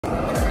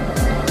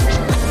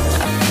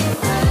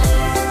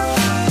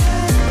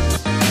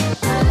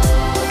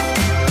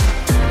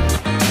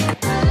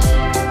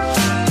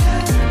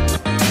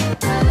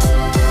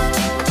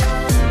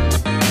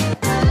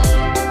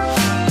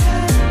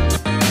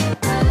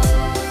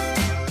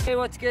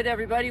what's good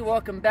everybody?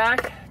 Welcome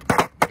back.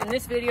 In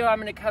this video I'm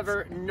going to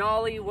cover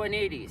nollie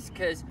 180s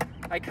because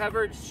I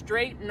covered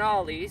straight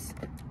nollies,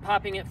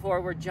 popping it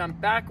forward, jump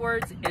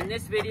backwards. In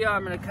this video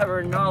I'm going to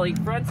cover nollie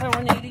frontside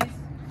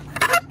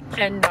 180s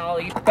and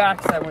nollie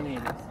backside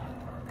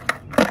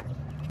 180s.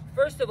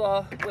 First of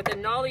all, with a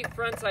nollie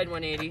frontside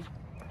 180,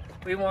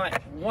 we want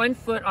 1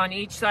 foot on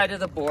each side of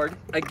the board,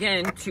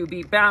 again, to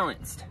be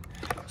balanced.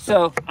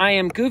 So I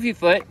am goofy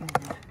foot,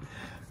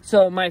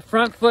 so my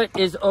front foot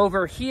is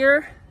over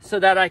here so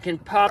that I can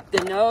pop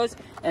the nose,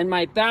 and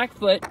my back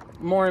foot,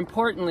 more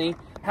importantly,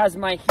 has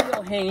my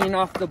heel hanging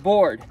off the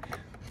board.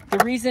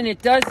 The reason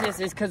it does this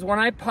is because when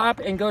I pop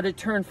and go to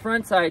turn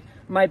front side,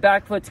 my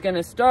back foot's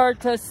gonna start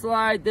to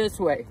slide this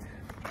way.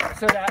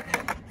 So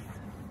that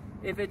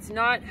if it's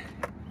not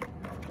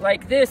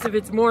like this, if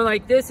it's more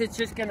like this, it's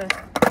just gonna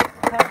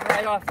come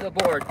right off the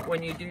board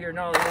when you do your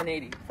nollie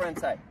 180 front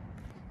side.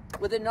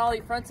 With a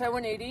nollie frontside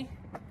 180,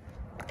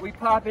 we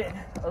pop it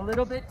a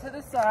little bit to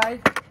the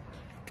side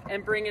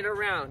and bring it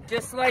around.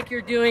 Just like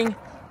you're doing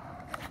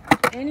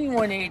any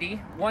 180,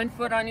 1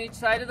 foot on each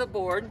side of the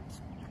board.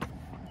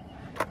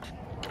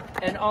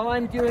 And all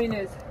I'm doing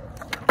is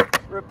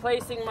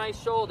replacing my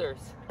shoulders.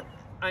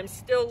 I'm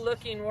still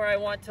looking where I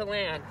want to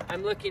land.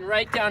 I'm looking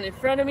right down in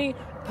front of me,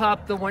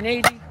 pop the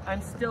 180,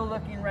 I'm still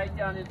looking right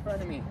down in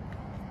front of me.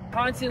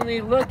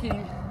 Constantly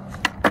looking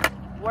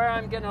where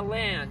I'm gonna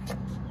land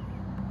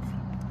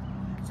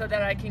so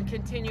that I can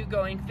continue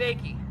going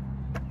fakie.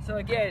 So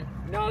again,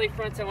 nollie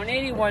frontside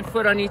 180, 1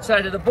 foot on each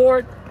side of the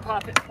board,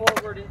 pop it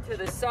forward and to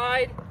the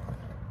side,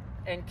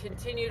 and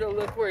continue to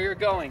look where you're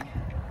going.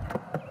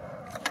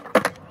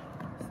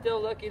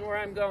 Still looking where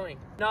I'm going.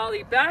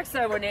 Nollie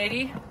backside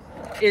 180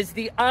 is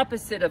the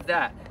opposite of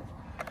that.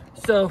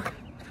 So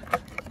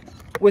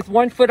with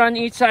 1 foot on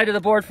each side of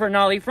the board for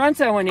nollie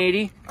frontside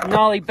 180,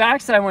 nollie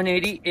backside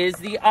 180 is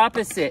the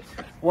opposite.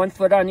 1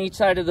 foot on each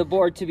side of the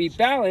board to be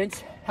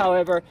balanced.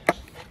 However,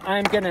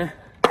 I'm gonna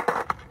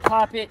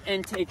pop it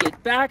and take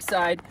it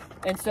backside,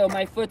 and so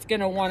my foot's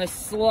gonna wanna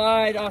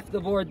slide off the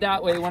board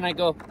that way when I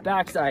go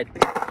backside.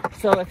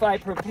 So if I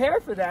prepare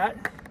for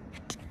that,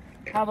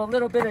 have a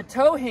little bit of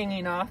toe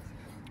hanging off,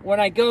 when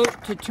I go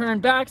to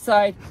turn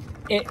backside,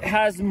 it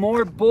has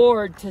more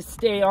board to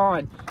stay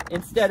on.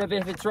 Instead of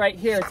if it's right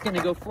here, it's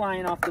gonna go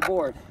flying off the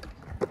board.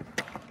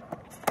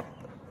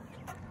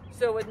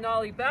 So with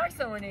nollie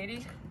backside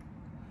 180,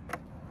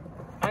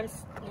 I'm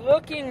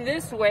looking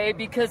this way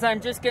because I'm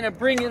just gonna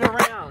bring it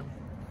around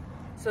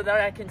so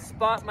that I can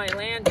spot my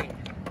landing.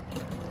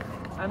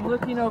 I'm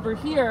looking over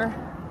here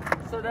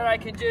so that I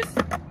can just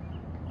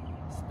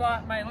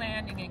spot my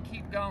landing and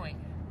keep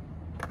going.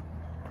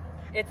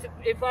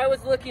 If I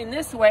was looking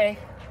this way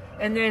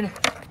and then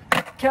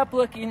kept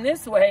looking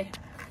this way,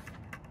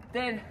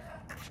 then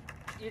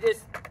you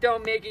just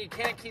don't make it, you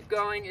can't keep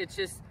going, it's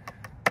just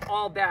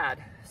all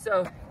bad.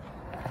 So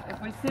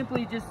if we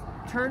simply just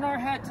turn our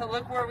head to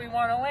look where we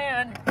want to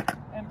land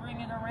and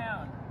bring it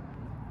around,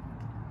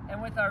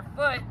 and with our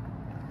foot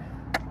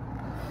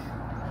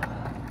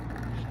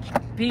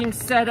being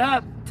set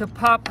up to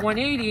pop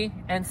 180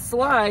 and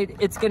slide,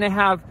 it's going to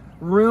have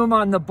room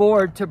on the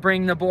board to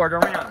bring the board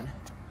around.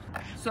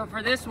 So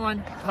for this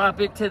one, pop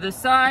it to the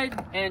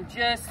side and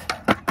just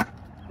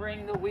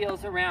bring the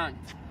wheels around.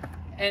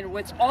 And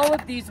with all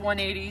of these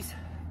 180s,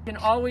 you can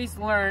always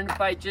learn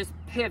by just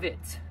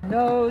pivots.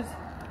 Nose,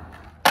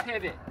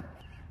 pivot.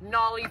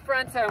 Nollie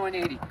frontside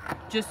 180,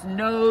 just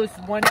nose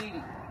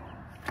 180.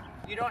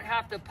 You don't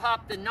have to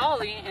pop the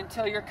nollie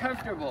until you're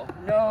comfortable.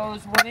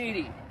 Nose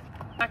 180.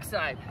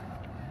 Backside,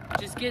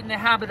 just get in the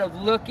habit of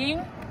looking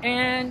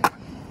and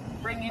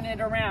bringing it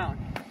around.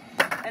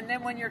 And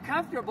then when you're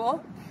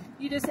comfortable,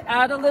 you just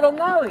add a little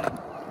nollie,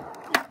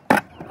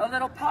 a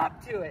little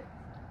pop to it.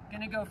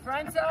 Gonna go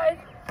front side,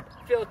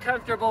 feel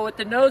comfortable with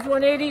the nose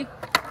 180,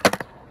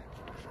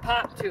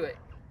 pop to it.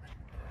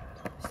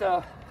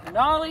 So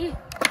nollie,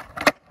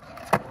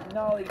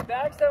 nollie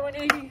backside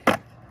 180,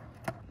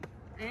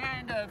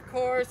 and of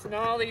course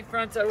nollie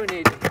frontside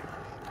 180.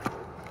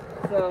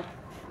 So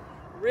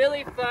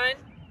really fun,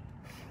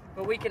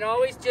 but we can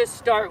always just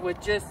start with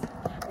just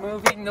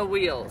moving the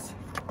wheels.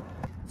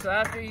 So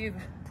after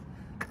you've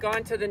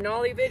gone to the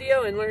nollie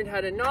video and learned how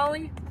to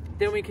nollie,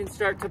 then we can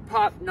start to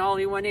pop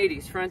nollie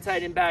 180s,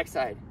 frontside and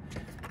backside.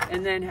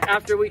 And then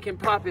after we can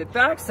pop it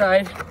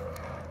backside,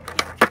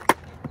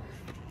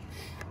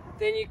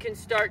 then you can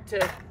start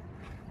to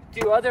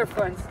do other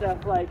fun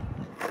stuff like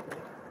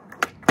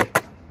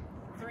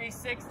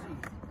 360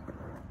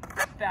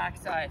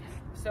 backside.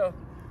 So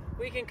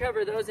we can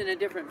cover those in a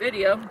different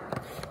video.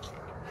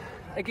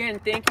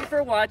 Again, thank you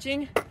for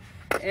watching,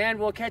 and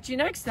we'll catch you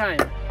next time.